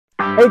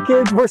Hey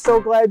kids, we're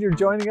so glad you're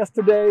joining us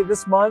today.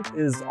 This month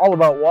is all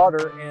about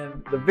water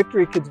and the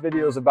Victory Kids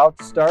video is about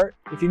to start.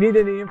 If you need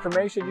any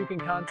information, you can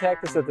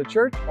contact us at the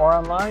church or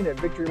online at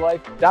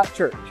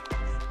victorylife.church.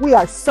 We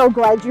are so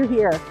glad you're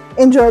here.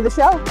 Enjoy the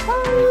show. Bye.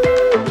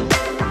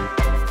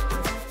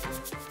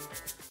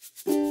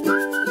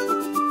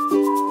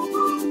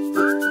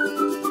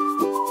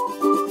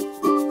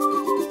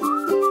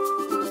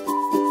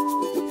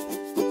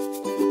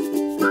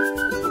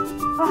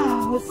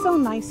 Oh, it's so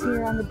nice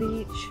here on the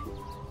beach.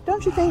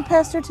 Don't you think,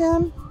 Pastor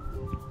Tim?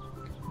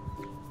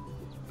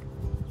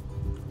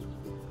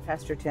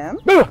 Pastor Tim?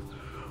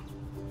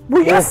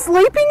 Were you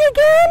sleeping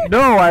again?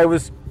 No, I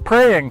was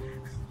praying.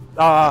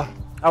 I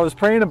was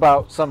praying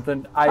about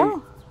something. I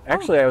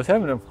was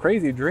having a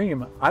crazy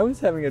dream. I was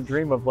having a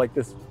dream of like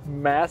this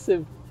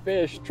massive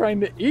fish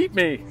trying to eat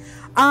me.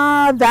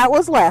 That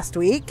was last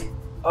week.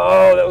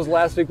 Oh, that was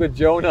last week with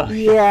Jonah.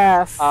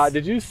 Yes.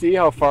 Did you see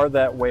how far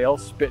that whale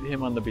spit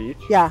him on the beach?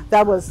 Yeah,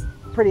 that was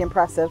pretty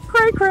impressive.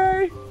 Cray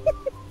cray.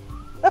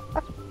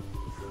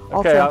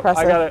 Okay,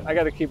 I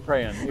gotta keep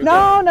praying.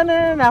 No.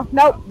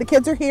 Nope, the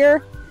kids are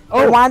here.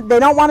 Oh. They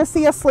don't want to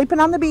see us sleeping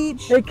on the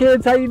beach. Hey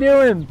kids, how you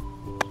doing?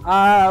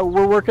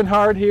 We're working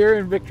hard here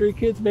in Victory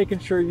Kids, making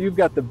sure you've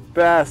got the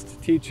best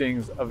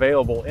teachings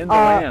available in the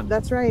land.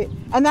 That's right.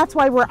 And that's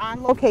why we're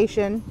on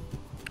location.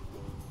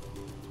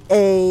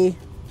 A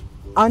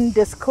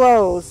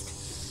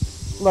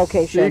undisclosed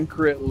location.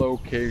 Secret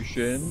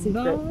location.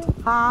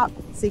 Secret. Top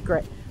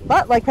secret.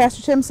 But like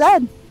Pastor Tim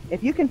said,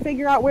 if you can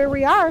figure out where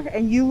we are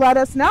and you let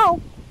us know,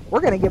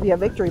 we're going to give you a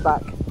victory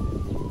buck.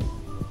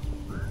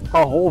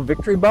 A whole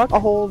victory buck? A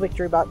whole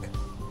victory buck.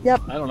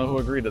 Yep. I don't know who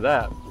agreed to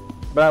that,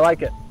 but I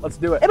like it. Let's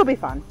do it. It'll be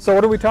fun. So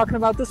what are we talking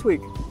about this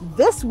week?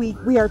 This week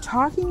we are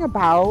talking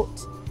about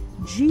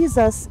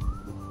Jesus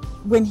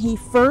when he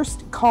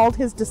first called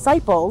his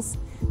disciples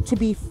to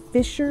be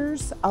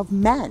fishers of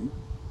men.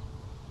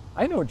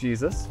 I know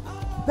Jesus.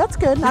 That's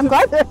good. I'm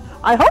glad that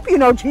I hope you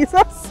know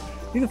Jesus.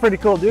 He's a pretty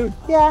cool dude.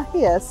 Yeah, he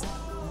is.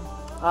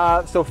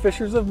 So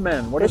fishers of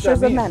men. What does that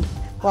Fishers of mean? men.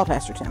 Well,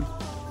 Pastor Tim,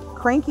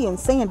 Cranky and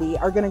Sandy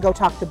are going to go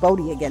talk to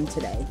Bodie again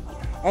today.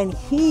 And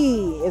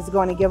he is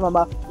going to give them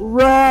a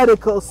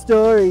radical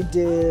story,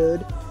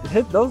 dude.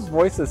 Those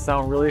voices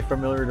sound really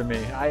familiar to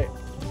me.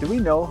 Do we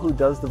know who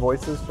does the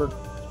voices for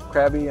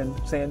Krabby and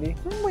Sandy?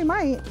 We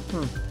might.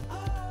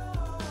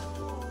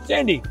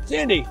 Sandy. What?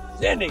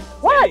 Sandy.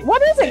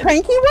 What is it,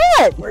 Cranky?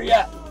 What? Where you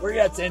at? Where you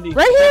at, Sandy?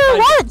 Right here.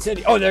 What?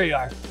 Sandy. Oh, there you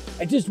are.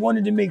 I just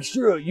wanted to make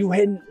sure you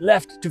hadn't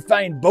left to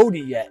find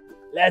Bodie yet.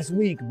 Last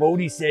week,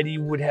 Bodie said he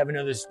would have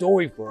another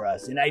story for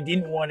us, and I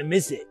didn't want to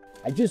miss it.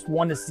 I just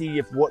want to see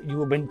if what you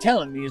have been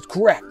telling me is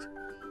correct.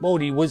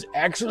 Bodie was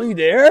actually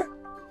there?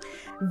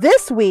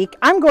 This week,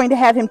 I'm going to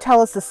have him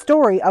tell us the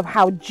story of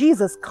how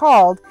Jesus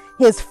called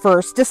his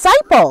first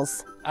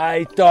disciples.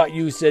 I thought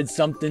you said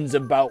something's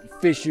about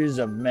fishers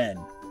of men.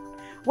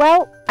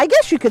 Well, I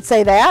guess you could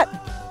say that.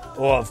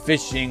 Or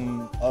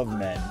fishing of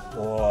men.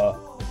 Or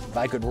if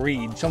I could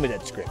read, show me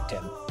that script,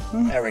 Tim.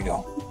 There we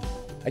go.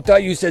 I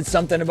thought you said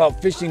something about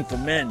fishing for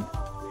men.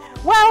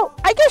 Well,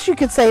 I guess you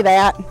could say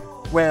that.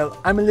 Well,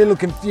 I'm a little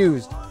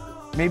confused.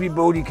 Maybe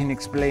Bodie can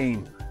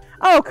explain.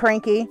 Oh,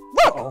 Cranky.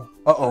 Look.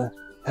 Uh-oh.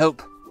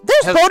 Help.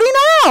 There's Bodie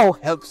now.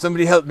 Help.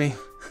 Somebody help me.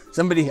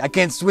 Somebody. I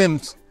can't swim.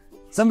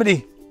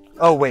 Somebody.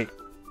 Oh, wait.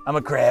 I'm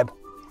a crab.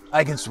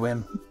 I can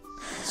swim.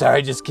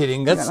 Sorry, just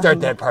kidding. Let's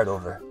start that part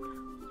over.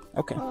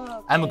 Okay.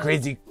 I'm a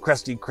crazy,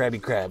 crusty, crabby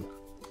crab.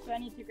 So I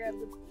need to grab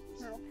the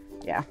turtle.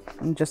 Yeah,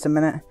 in just a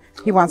minute.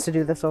 He wants to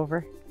do this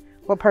over.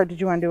 What part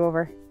did you want to do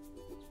over?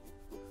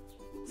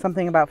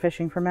 Something about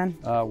fishing for men?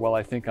 Well,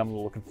 I think I'm a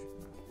little confused.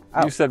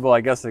 Oh. You said, well,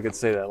 I guess I could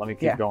say that. Let me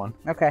keep going.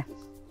 Okay.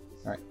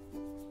 All right.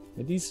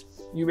 Readies?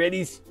 You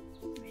readies?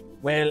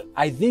 Well,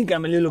 I think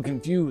I'm a little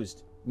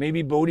confused.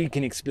 Maybe Bodie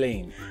can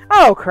explain.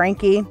 Oh,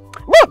 Cranky.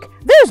 Look,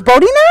 there's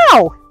Bodie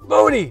now.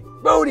 Bodie!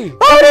 Bodie! Bodie!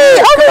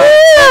 Over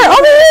here!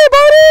 Over here,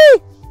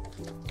 Bodie!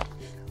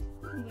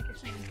 I'm like you're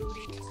saying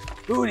booty.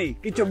 Bodie!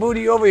 Get your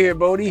booty over here,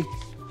 Bodie.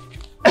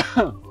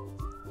 Alright.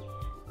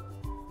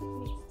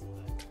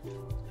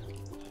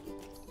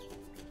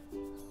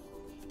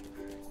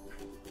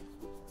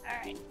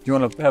 Do you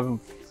want to have him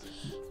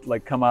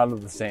like come out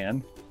of the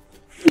sand?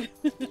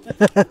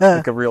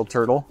 Like a real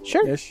turtle?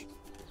 Sure. Ish?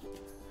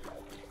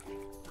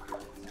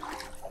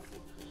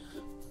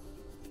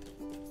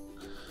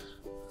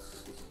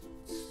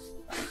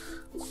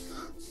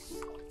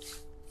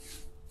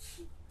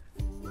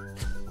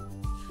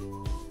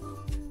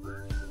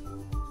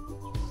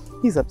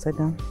 He's upside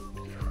down.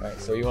 All right,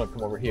 so you want to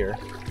come over here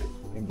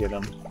and get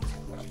him.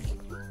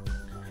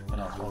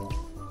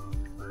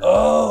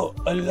 Oh,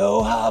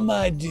 aloha,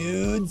 my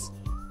dudes.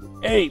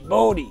 Hey,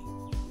 Bodie.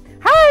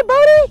 Hi,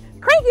 Bodie.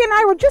 Cranky and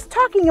I were just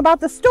talking about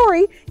the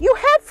story you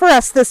had for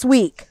us this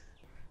week.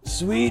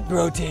 Sweet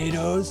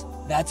potatoes.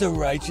 That's a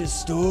righteous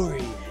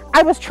story.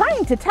 I was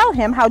trying to tell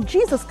him how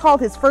Jesus called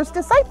his first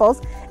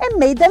disciples and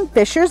made them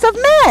fishers of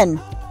men.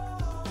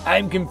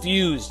 I'm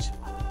confused.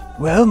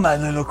 Well, my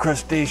little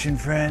crustacean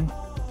friend,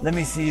 let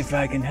me see if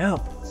I can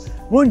help.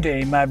 One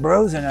day, my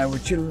bros and I were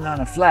chilling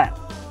on a flat.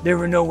 There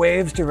were no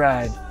waves to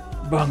ride.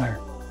 Bummer.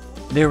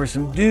 There were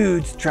some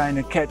dudes trying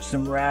to catch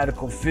some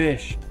radical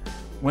fish.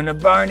 When a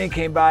Barney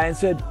came by and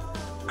said,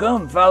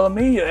 "Come, follow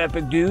me, you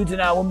epic dudes,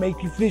 and I will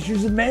make you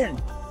fishers of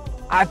men."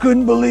 I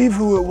couldn't believe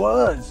who it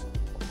was.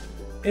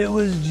 It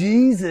was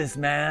Jesus,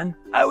 man.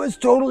 I was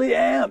totally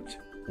amped.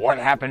 What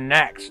happened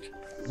next?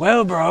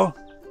 Well, bro,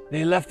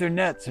 they left their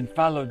nets and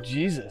followed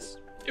Jesus.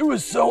 It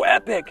was so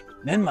epic.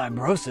 Then my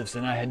brosifs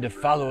and I had to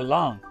follow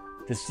along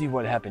to see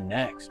what happened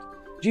next.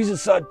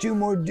 Jesus saw two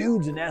more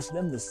dudes and asked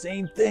them the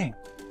same thing.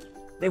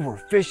 They were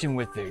fishing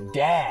with their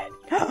dad.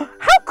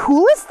 How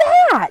cool is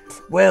that?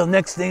 Well,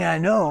 next thing I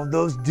know,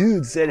 those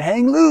dudes said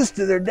hang loose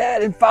to their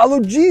dad and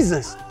followed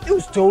Jesus. It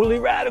was totally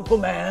radical,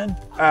 man.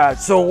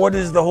 So what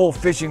does the whole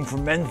fishing for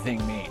men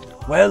thing mean?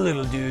 Well,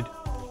 little dude,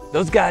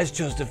 those guys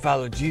chose to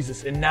follow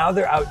Jesus, and now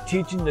they're out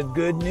teaching the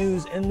good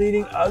news and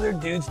leading other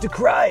dudes to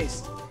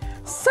Christ.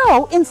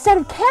 So instead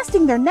of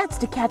casting their nets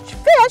to catch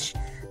fish,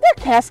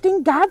 they're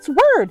casting God's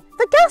word,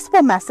 the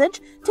gospel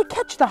message, to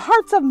catch the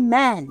hearts of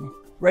men.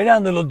 Right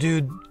on, little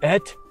dude,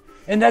 Et.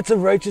 And that's a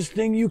righteous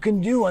thing you can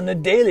do on the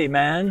daily,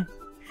 man.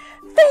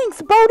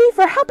 Thanks, Bodie,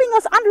 for helping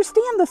us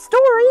understand the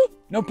story.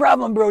 No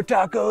problem, bro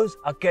tacos.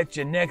 I'll catch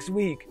you next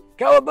week.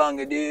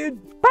 Cowabunga,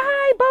 dude.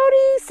 Bye,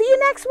 Bodie. See you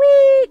next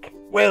week.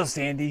 Well,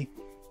 Sandy,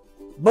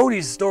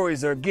 Bodie's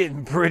stories are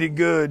getting pretty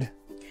good.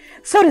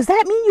 So does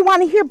that mean you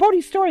want to hear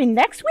Bodie's story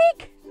next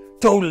week?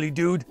 Totally,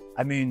 dude.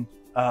 I mean,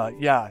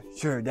 yeah,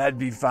 sure, that'd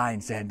be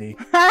fine, Sandy.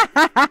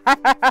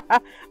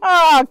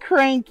 Oh,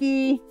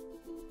 cranky.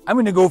 I'm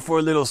gonna go for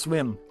a little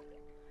swim.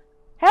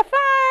 Have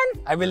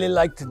fun. I really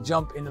like to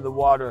jump into the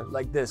water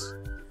like this.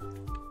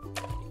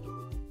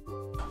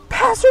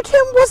 Pastor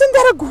Tim, wasn't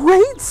that a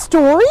great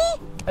story?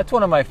 That's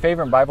one of my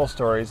favorite Bible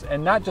stories,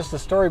 and not just a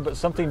story, but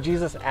something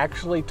Jesus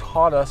actually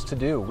taught us to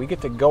do. We get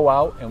to go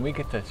out and we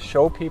get to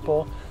show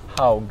people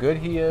how good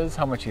He is,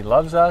 how much He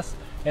loves us,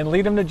 and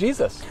lead them to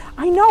Jesus.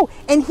 I know,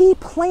 and He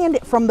planned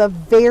it from the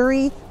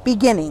very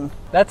beginning.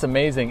 That's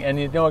amazing, and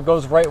you know it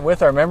goes right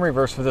with our memory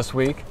verse for this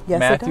week. Yes,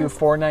 Matthew it does.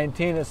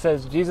 4:19. It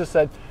says, Jesus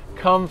said,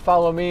 "Come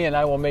follow me and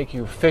I will make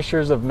you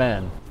fishers of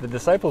men." The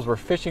disciples were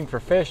fishing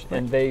for fish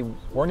and they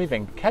weren't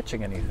even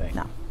catching anything.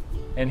 No.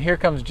 And here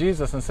comes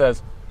Jesus and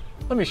says,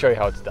 "Let me show you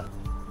how it's done."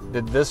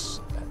 Did this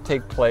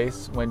take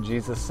place when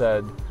Jesus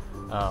said,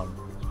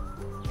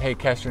 hey,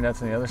 cast your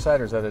nets on the other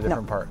side, or is that a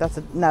different part?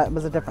 No, it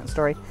was a different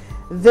story.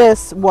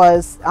 This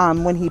was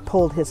when He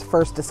pulled His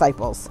first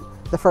disciples,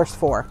 the first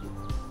four.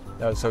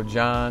 So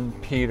John,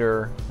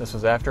 Peter, this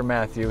was after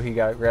Matthew. He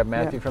grabbed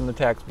Matthew from the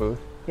tax booth.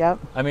 Yep.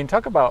 I mean,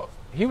 talk about,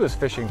 he was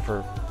fishing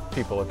for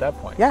people at that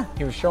point. Yeah.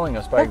 He was showing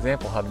us by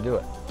example how to do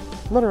it.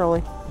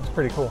 Literally. It's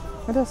pretty cool.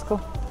 It is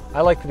cool. I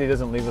like that He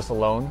doesn't leave us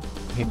alone.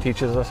 He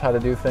teaches us how to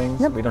do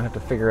things. Yep. We don't have to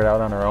figure it out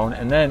on our own.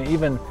 And then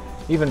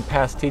even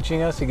past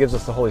teaching us, He gives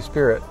us the Holy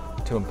Spirit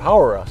to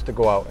empower us to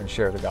go out and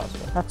share the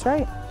gospel. That's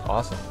right.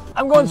 Awesome.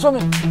 I'm going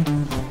swimming.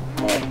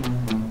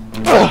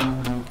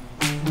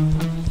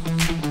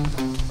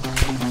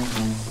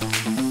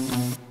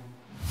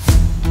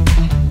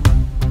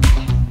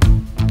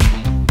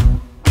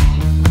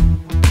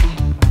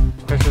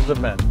 Fishers of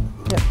men.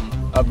 Yep.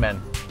 Of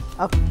men.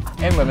 Of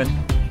And women.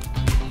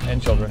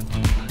 And children.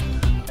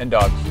 And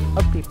dogs.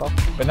 people.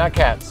 But not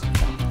cats.